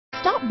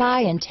Stop by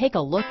and take a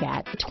look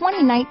at the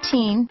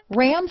 2019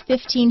 Ram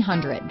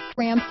 1500.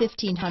 Ram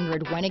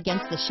 1500 went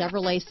against the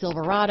Chevrolet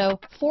Silverado,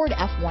 Ford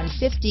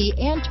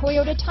F-150, and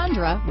Toyota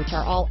Tundra, which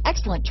are all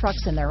excellent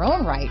trucks in their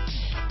own right.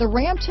 The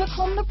Ram took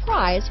home the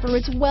prize for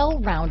its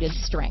well-rounded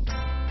strengths.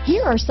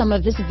 Here are some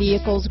of this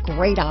vehicle's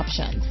great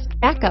options: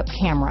 backup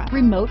camera,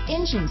 remote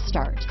engine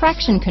start,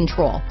 traction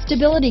control,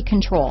 stability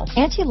control,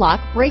 anti-lock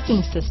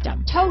braking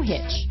system, tow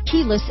hitch,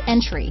 keyless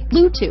entry,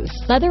 Bluetooth,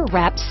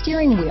 leather-wrapped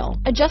steering wheel,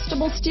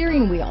 adjustable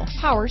steering wheel,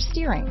 power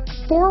steering,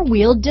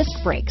 four-wheel disc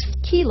brakes,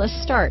 keyless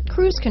start,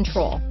 cruise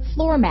control,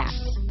 floor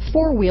mats,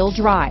 four-wheel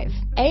drive,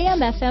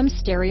 AM/FM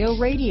stereo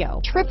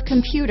radio, trip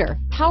computer,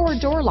 power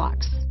door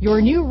locks.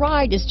 Your new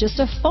ride is just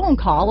a phone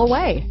call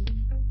away.